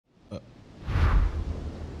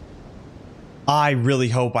I really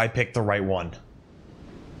hope I picked the right one.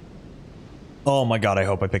 Oh my god, I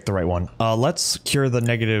hope I picked the right one. Let's cure the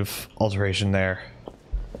negative alteration there.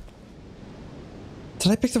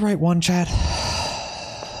 Did I pick the right one, Chad?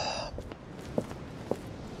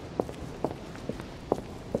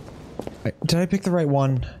 Did I pick the right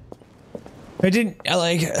one? I didn't,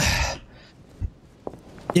 like...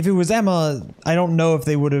 If it was Emma, I don't know if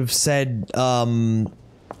they would have said,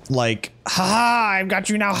 like, haha, I've got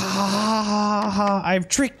you now, ha ha ha ha ha, I've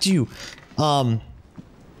tricked you.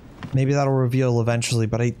 Maybe that'll reveal eventually,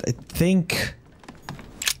 but I think...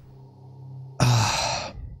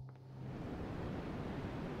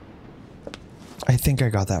 I think I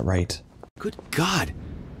got that right. Good God,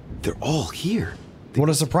 they're all here. What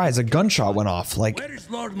a surprise, a gunshot went off, like... Where is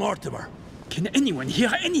Lord Mortimer? Can anyone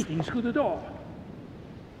hear anything through the door?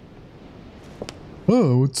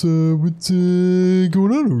 Oh, what's going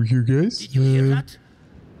on over here, guys? Did you hear that?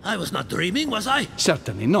 I was not dreaming, was I?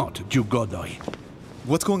 Certainly not, Duke Godoy.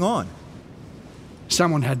 What's going on?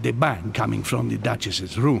 Someone had the bang coming from the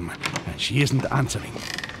Duchess's room, and she isn't answering.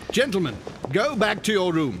 Gentlemen, go back to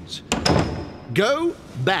your rooms. Go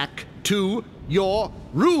back to your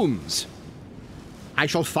rooms. I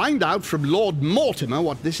shall find out from Lord Mortimer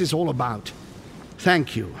what this is all about.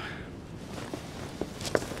 Thank you.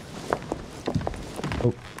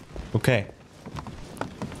 Oh, okay.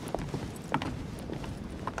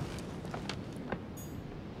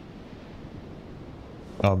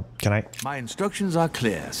 Can I? My instructions are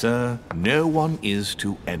clear, sir. No one is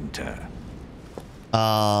to enter.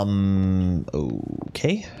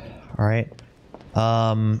 Okay. All right.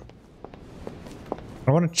 I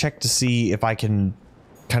want to check to see if I can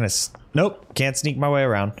kind of... Nope, can't sneak my way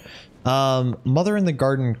around. Mother in the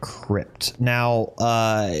Garden Crypt. Now,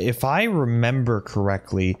 if I remember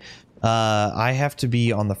correctly, I have to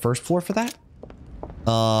be on the first floor for that.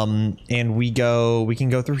 And we can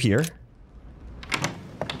go through here.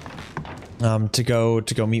 To go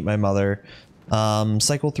meet my mother.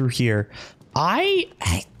 Cycle through here. I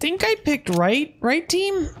think I picked right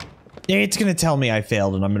team? It's gonna tell me I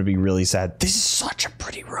failed and I'm gonna be really sad. This is such a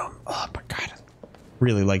pretty room. Oh my god.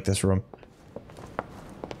 Really like this room.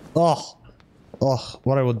 Oh,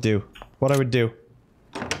 what I would do.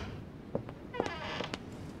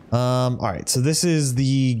 Alright, so this is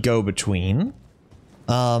the go-between.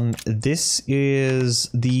 This is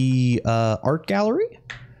the art gallery.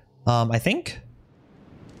 I think.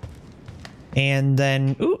 And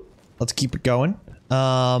then, ooh, let's keep it going.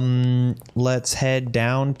 Let's head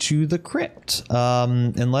down to the crypt.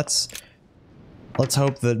 And let's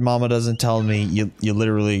hope that Mama doesn't tell me you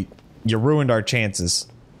ruined our chances.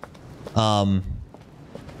 One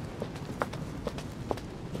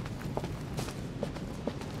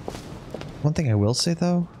thing I will say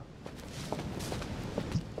though,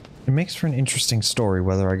 it makes for an interesting story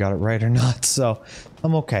whether I got it right or not, so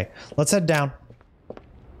I'm okay. Let's head down.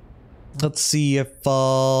 Let's see if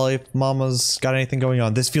Mama's got anything going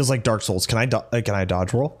on. This feels like Dark Souls. Can I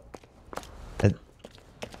dodge roll?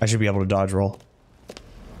 I should be able to dodge roll.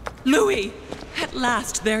 Louis! At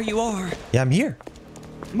last, there you are. Yeah, I'm here.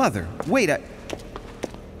 Mother, wait,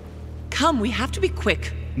 Come, we have to be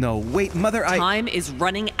quick. No, wait, Mother, Time is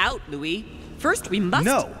running out, Louis. First, we must...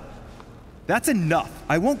 No! That's enough.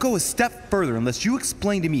 I won't go a step further unless you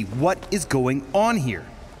explain to me what is going on here.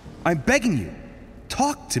 I'm begging you.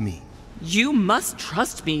 Talk to me. You must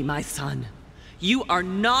trust me, my son. You are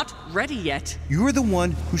not ready yet. You're the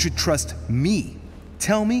one who should trust me.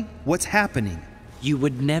 Tell me what's happening. You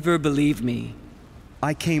would never believe me.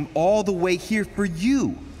 I came all the way here for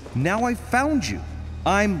you. Now I've found you.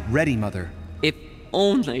 I'm ready, Mother. If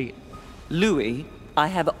only... Louis, I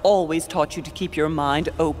have always taught you to keep your mind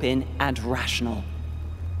open and rational.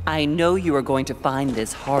 I know you are going to find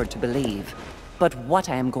this hard to believe, but what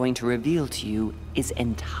I am going to reveal to you is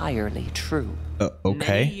entirely true.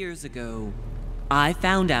 Okay. Many years ago, I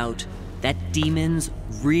found out that demons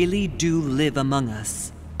really do live among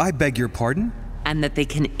us. I beg your pardon? And that they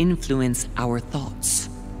can influence our thoughts.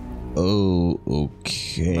 Oh,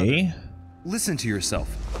 okay. Mother, listen to yourself.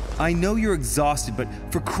 I know you're exhausted, but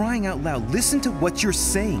for crying out loud, listen to what you're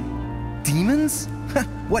saying. Demons?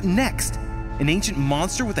 What next? An ancient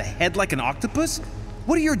monster with a head like an octopus?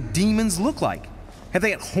 What do your demons look like? Have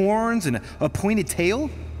they got horns and a pointed tail?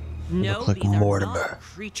 No, like these Mortimer. are not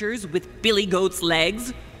creatures with billy goat's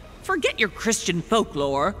legs. Forget your Christian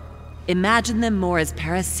folklore. Imagine them more as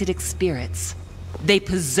parasitic spirits. They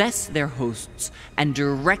possess their hosts and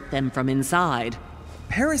direct them from inside.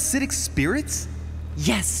 Parasitic spirits?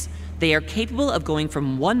 Yes, they are capable of going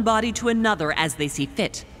from one body to another as they see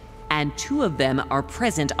fit. And 2 of them are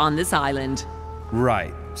present on this island.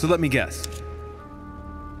 Right. So let me guess.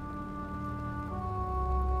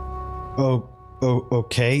 Oh,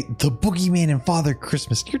 okay. The boogeyman and Father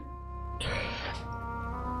Christmas. You're...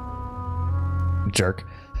 jerk.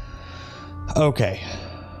 Okay.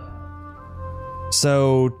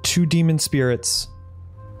 So, 2 demon spirits.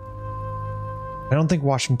 I don't think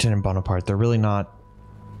Washington and Bonaparte, they're really not...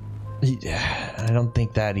 I don't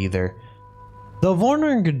think that either. The Warner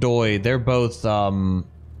and Godoy, they're both, I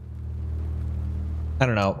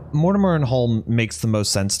don't know. Mortimer and Holm makes the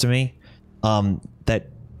most sense to me. That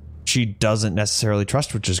she doesn't necessarily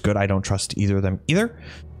trust, which is good. I don't trust either of them either.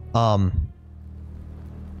 But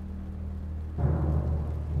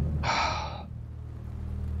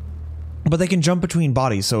they can jump between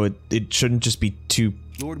bodies, so it shouldn't just be 2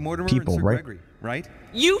 Lord Mortimer people, and Sir right? Gregory, right?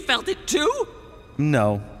 You felt it too?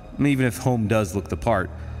 No, even if Holm does look the part.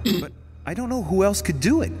 But I don't know who else could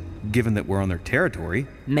do it, given that we're on their territory.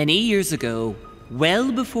 Many years ago,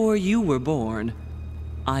 well before you were born,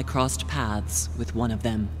 I crossed paths with one of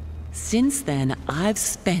them. Since then, I've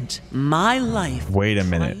spent my life Wait a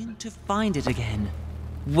minute. trying to find it again.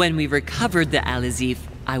 When we recovered the Alizif,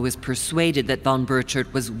 I was persuaded that von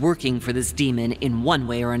Burchard was working for this demon in one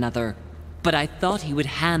way or another. But I thought he would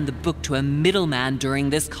hand the book to a middleman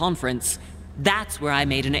during this conference. That's where I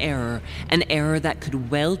made an error that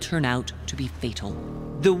could well turn out to be fatal.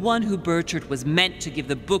 The one who Burchard was meant to give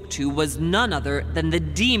the book to was none other than the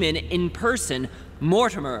demon in person,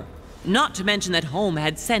 Mortimer. Not to mention that Holm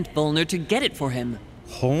had sent Volner to get it for him.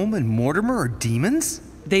 Holm and Mortimer are demons?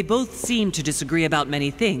 They both seem to disagree about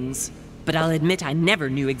many things, but I'll admit I never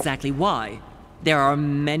knew exactly why. There are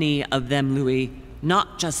many of them, Louis,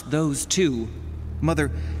 not just those 2.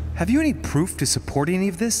 Mother, have you any proof to support any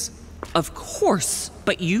of this? Of course,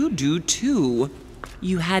 but you do too.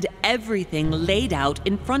 You had everything laid out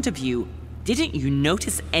in front of you. Didn't you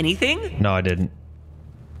notice anything? No, I didn't.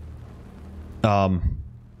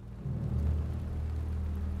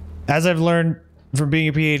 As I've learned from being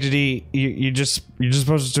a PhD, you're just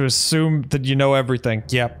supposed to assume that you know everything.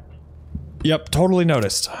 Yep, totally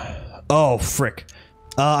noticed. Oh, frick.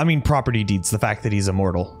 I mean property deeds, the fact that he's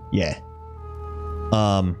immortal. Yeah.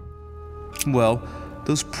 Well,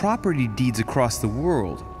 those property deeds across the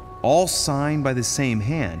world, all signed by the same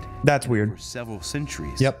hand. That's weird. For several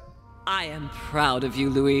centuries. Yep. I am proud of you,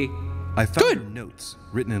 Louis. I found your notes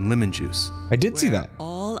written in lemon juice. I did see that.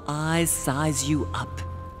 All eyes size you up.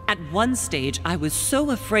 At one stage, I was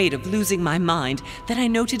so afraid of losing my mind that I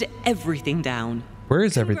noted everything down. Where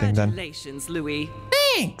is everything then? Congratulations, Louis.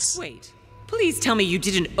 Thanks. Wait, please tell me you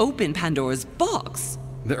didn't open Pandora's box.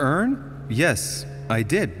 The urn? Yes, I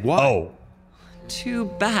did. Why? Oh. Too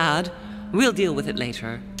bad. We'll deal with it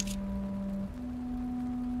later.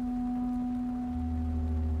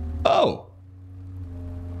 Oh.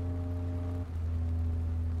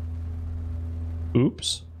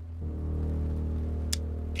 Oops.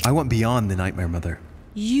 I went beyond the nightmare, Mother.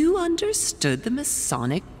 You understood the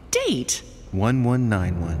Masonic date.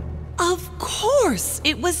 1191. Of course!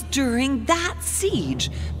 It was during that siege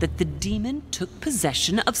that the demon took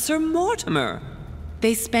possession of Sir Mortimer.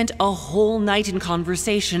 They spent a whole night in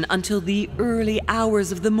conversation until the early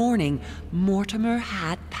hours of the morning. Mortimer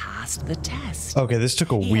had passed the test. Okay, this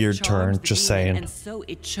took a He had weird charmed turn, the just demon, saying. And so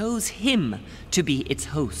it chose him to be its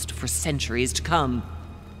host for centuries to come.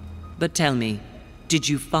 But tell me, did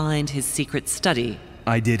you find his secret study?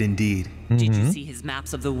 I did indeed. Did you see his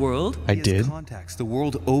maps of the world? I He has did. contacts the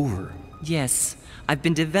world over. Yes, I've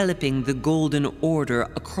been developing the Golden Order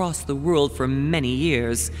across the world for many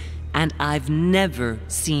years, and I've never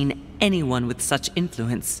seen anyone with such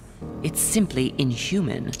influence. It's simply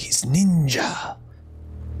inhuman. He's ninja.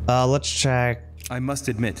 Let's check. I must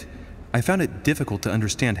admit, I found it difficult to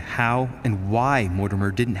understand how and why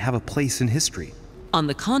Mortimer didn't have a place in history. On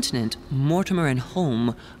the continent, Mortimer and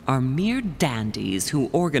Holm are mere dandies who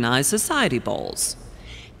organize society balls.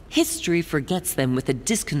 History forgets them with a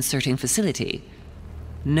disconcerting facility.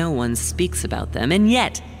 No one speaks about them, and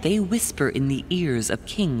yet they whisper in the ears of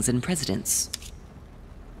kings and presidents.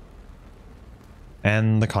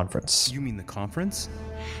 And the conference. You mean the conference?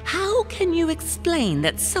 How can you explain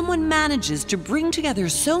that someone manages to bring together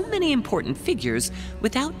so many important figures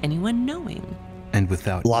without anyone knowing? And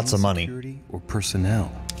without Lots any of money. security or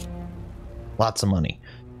personnel. Lots of money.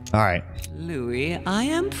 All right. Louis, I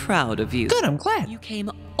am proud of you. Good, I'm glad. You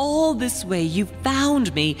came all this way. You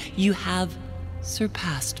found me. You have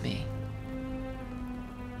surpassed me.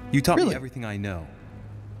 You taught Really? me everything I know.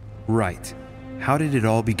 Right. How did it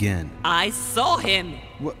all begin? I saw him.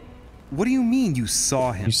 What do you mean you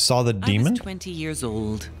saw him? You saw the I demon? was 20 years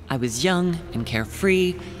old. I was young and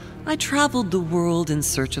carefree. I traveled the world in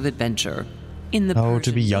search of adventure. In the Oh,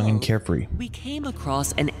 to be Persian young and Gulf, carefree. we came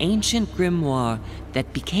across an ancient grimoire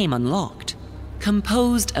that became unlocked,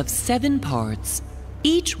 composed of 7 parts.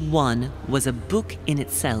 Each one was a book in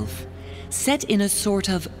itself, set in a sort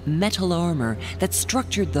of metal armor that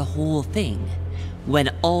structured the whole thing. When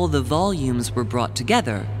all the volumes were brought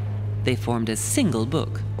together, they formed a single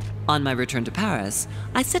book. On my return to Paris,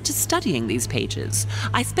 I set to studying these pages.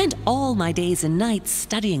 I spent all my days and nights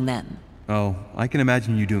studying them. Oh, I can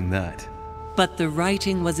imagine you doing that. But the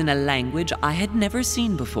writing was in a language I had never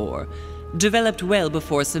seen before, developed well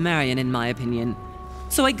before Sumerian in my opinion.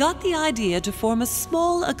 So I got the idea to form a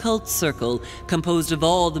small occult circle composed of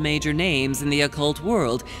all the major names in the occult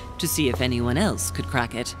world to see if anyone else could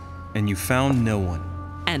crack it. And you found no one.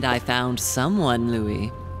 And I found someone,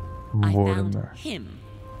 Louis. I found him.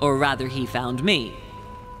 Or rather, he found me.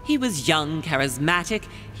 He was young, charismatic,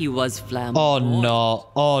 he was flamboyant. Oh no,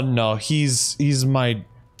 oh no, he's my...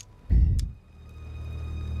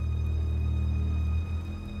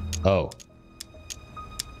 Oh.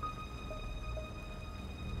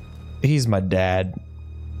 He's my dad.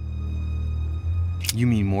 You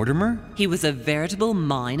mean Mortimer? He was a veritable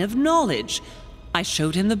mine of knowledge. I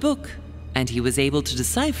showed him the book, and he was able to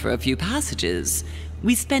decipher a few passages.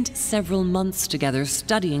 We spent several months together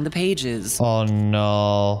studying the pages. Oh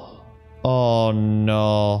no. Oh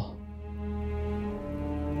no.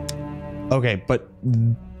 Okay, but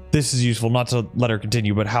this is useful, not to let her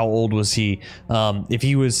continue, but how old was he? If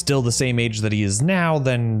he was still the same age that he is now,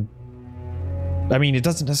 then... I mean, it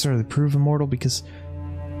doesn't necessarily prove immortal, because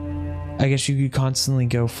I guess you could constantly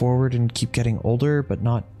go forward and keep getting older, but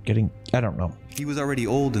not getting... I don't know. He was already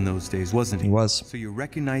old in those days, wasn't he? He was. So you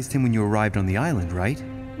recognized him when you arrived on the island, right?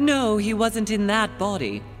 No, he wasn't in that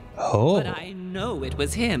body. Oh. But I know it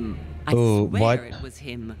was him. I Oh, swear what? it was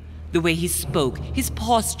him. The way he spoke, his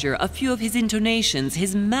posture, a few of his intonations,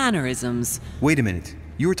 his mannerisms. Wait a minute.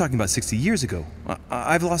 You were talking about 60 years ago.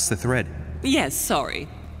 I've lost the thread. Yes, sorry.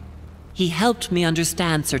 He helped me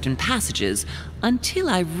understand certain passages until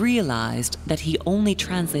I realized that he only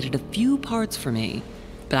translated a few parts for me.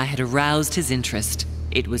 But I had aroused his interest.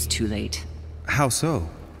 It was too late. How so?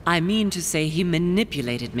 I mean to say he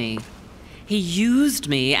manipulated me. He used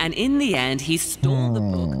me, and in the end, he stole the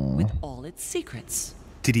book with all its secrets.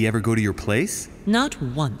 Did he ever go to your place? Not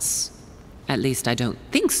once. At least I don't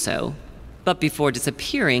think so. But before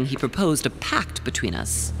disappearing, he proposed a pact between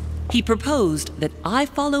us. He proposed that I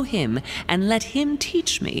follow him and let him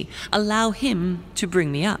teach me, allow him to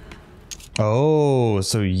bring me up. Oh,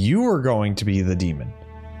 so you were going to be the demon.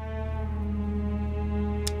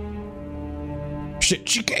 Shit,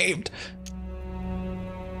 she caved.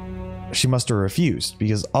 She must have refused,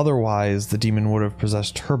 because otherwise the demon would have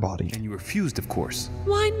possessed her body. And you refused, of course.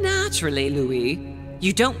 Why, naturally, Louis.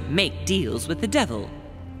 You don't make deals with the devil.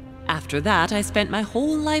 After that, I spent my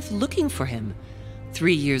whole life looking for him.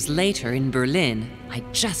 3 years later in Berlin, I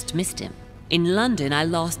just missed him. In London, I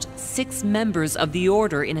lost 6 members of the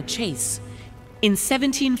order in a chase. In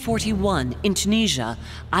 1741, in Tunisia,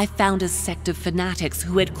 I found a sect of fanatics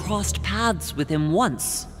who had crossed paths with him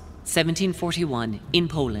once. 1741, in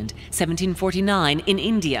Poland. 1749, in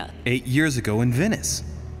India. 8 years ago in Venice.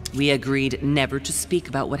 We agreed never to speak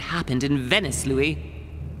about what happened in Venice, Louis.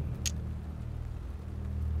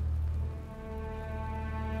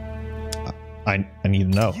 I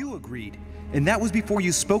need to know. You agreed, and that was before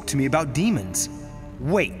you spoke to me about demons.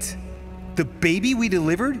 Wait, the baby we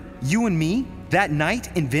delivered, you and me, that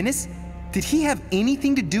night in Venice, did he have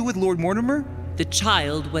anything to do with Lord Mortimer? The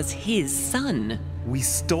child was his son. We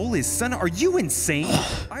stole his son? Are you insane?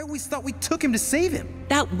 I always thought we took him to save him.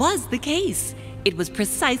 That was the case. It was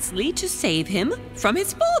precisely to save him from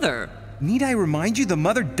his father. Need I remind you the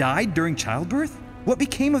mother died during childbirth? What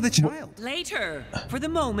became of the child? Later. For the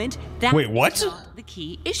moment, that Wait, what? is not the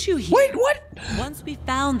key issue here. Wait, what? Once we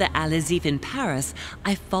found the Alazif in Paris,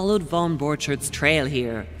 I followed von Borchart's trail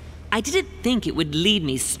here. I didn't think it would lead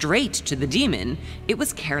me straight to the demon. It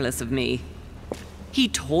was careless of me. He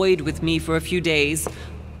toyed with me for a few days,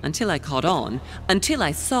 until I caught on, until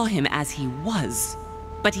I saw him as he was.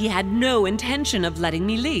 But he had no intention of letting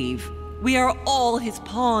me leave. We are all his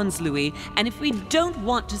pawns, Louis, and if we don't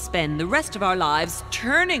want to spend the rest of our lives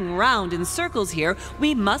turning round in circles here,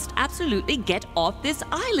 we must absolutely get off this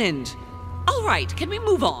island. All right, can we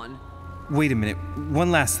move on? Wait a minute,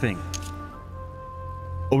 one last thing.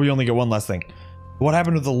 Oh, we only get one last thing. What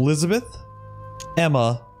happened with Elizabeth?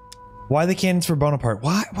 Emma? Why the cannons for Bonaparte?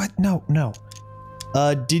 Why? What? No, no.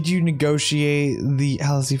 Did you negotiate the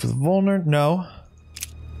Alazif with Volner? No.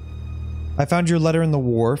 I found your letter in the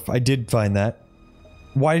wharf. I did find that.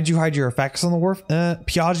 Why did you hide your effects on the wharf?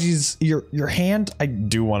 Piaggi's your hand? I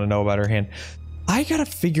do want to know about her hand. I gotta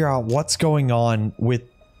figure out what's going on with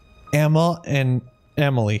Emma and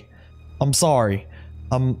Emily. I'm sorry.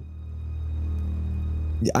 I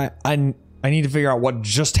need to figure out what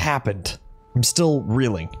just happened. I'm still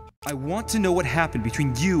reeling. I want to know what happened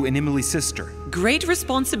between you and Emily's sister. Great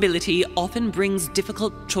responsibility often brings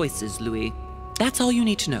difficult choices, Louis. That's all you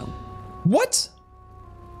need to know. What?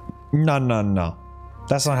 No.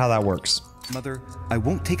 That's not how that works. Mother, I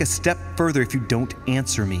won't take a step further if you don't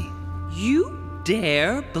answer me. You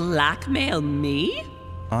dare blackmail me?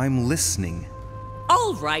 I'm listening.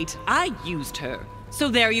 All right, I used her. So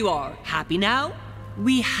there you are. Happy now?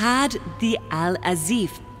 We had the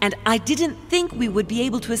Al-Azif, and I didn't think we would be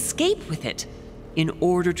able to escape with it. In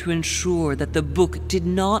order to ensure that the book did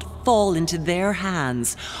not fall into their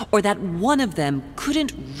hands, or that one of them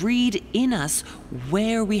couldn't read in us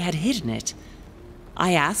where we had hidden it,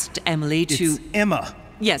 I asked Emily to... It's Emma.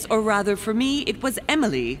 Yes, or rather for me, it was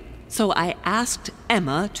Emily. So I asked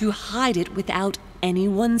Emma to hide it without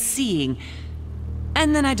anyone seeing.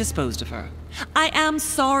 And then I disposed of her. I am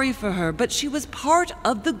sorry for her, but she was part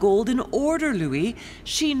of the Golden Order, Louis.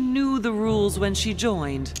 She knew the rules when she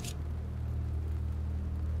joined.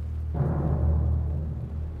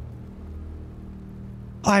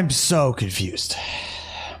 I'm so confused.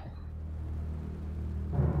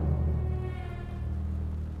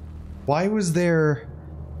 Why was there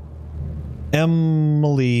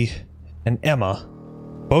Emily and Emma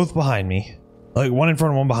both behind me? Like one in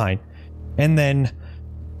front and one behind. And then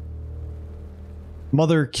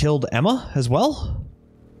Mother killed Emma as well?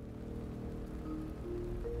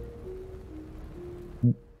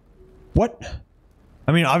 What?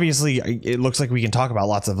 I mean, obviously, it looks like we can talk about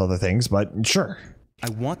lots of other things, but sure. I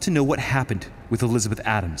want to know what happened with Elizabeth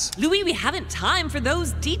Adams. Louis, we haven't time for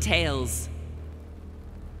those details.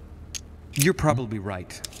 You're probably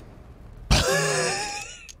right.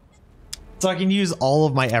 So I can use all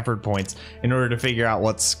of my effort points in order to figure out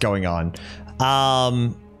what's going on.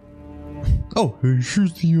 Oh,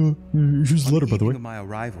 here's the letter, by the way. On my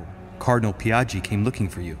arrival, Cardinal Piaggi came looking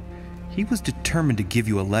for you. He was determined to give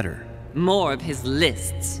you a letter. More of his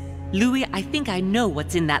lists. Louis, I think I know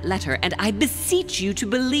what's in that letter, and I beseech you to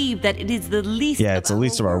believe that it is the least Yeah, it's the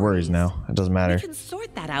least of our worries now. It doesn't matter. We can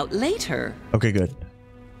sort that out later. Okay, good.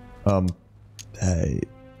 Are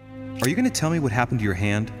you going to tell me what happened to your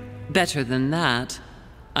hand? Better than that,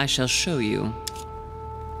 I shall show you.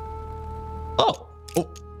 Oh,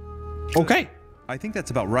 okay. I think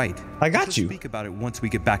that's about right. I got We'll you. Speak about it once we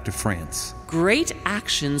get back to France. Great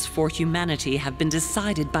actions for humanity have been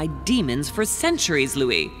decided by demons for centuries,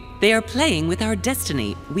 Louis. They are playing with our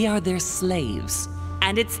destiny. We are their slaves.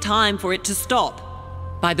 And it's time for it to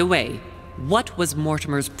stop. By the way, what was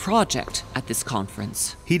Mortimer's project at this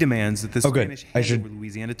conference? He demands that the good. Spanish I hand should- over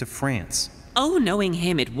Louisiana to France. Oh, knowing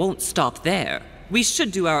him, it won't stop there. We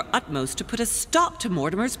should do our utmost to put a stop to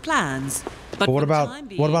Mortimer's plans. But what for the about- time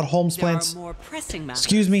what about being, Holmes' there are plans? more pressing matters.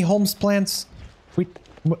 Excuse me, Holmes plants. Wait,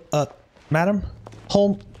 madam?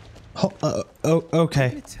 Oh, okay.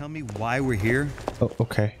 Can you tell me why we're here? Oh,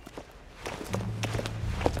 okay.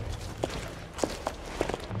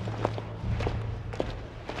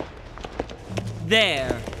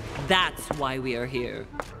 There. That's why we are here.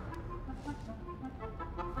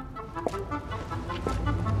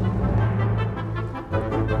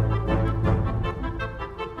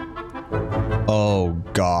 Oh,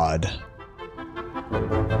 God.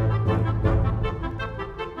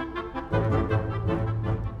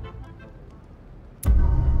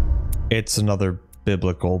 It's another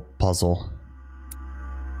biblical puzzle.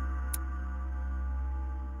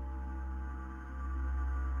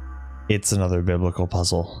 It's another biblical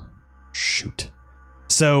puzzle. Shoot.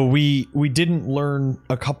 So we didn't learn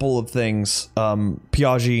a couple of things.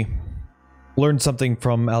 Piaggi learned something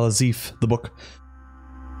from Al-Azif, the book.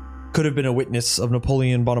 Could have been a witness of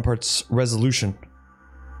Napoleon Bonaparte's resolution.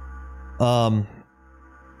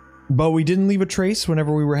 But we didn't leave a trace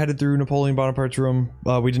whenever we were headed through Napoleon Bonaparte's room.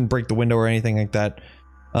 We didn't break the window or anything like that.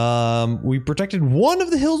 We protected one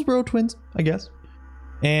of the Hillsborough twins, I guess.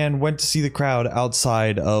 And went to see the crowd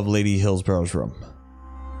outside of Lady Hillsborough's room.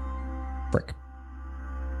 Frick.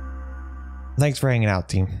 Thanks for hanging out,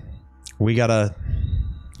 team. We gotta...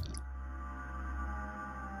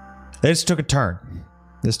 This took a turn.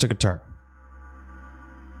 This took a turn.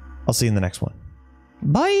 I'll see you in the next one.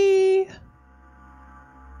 Bye!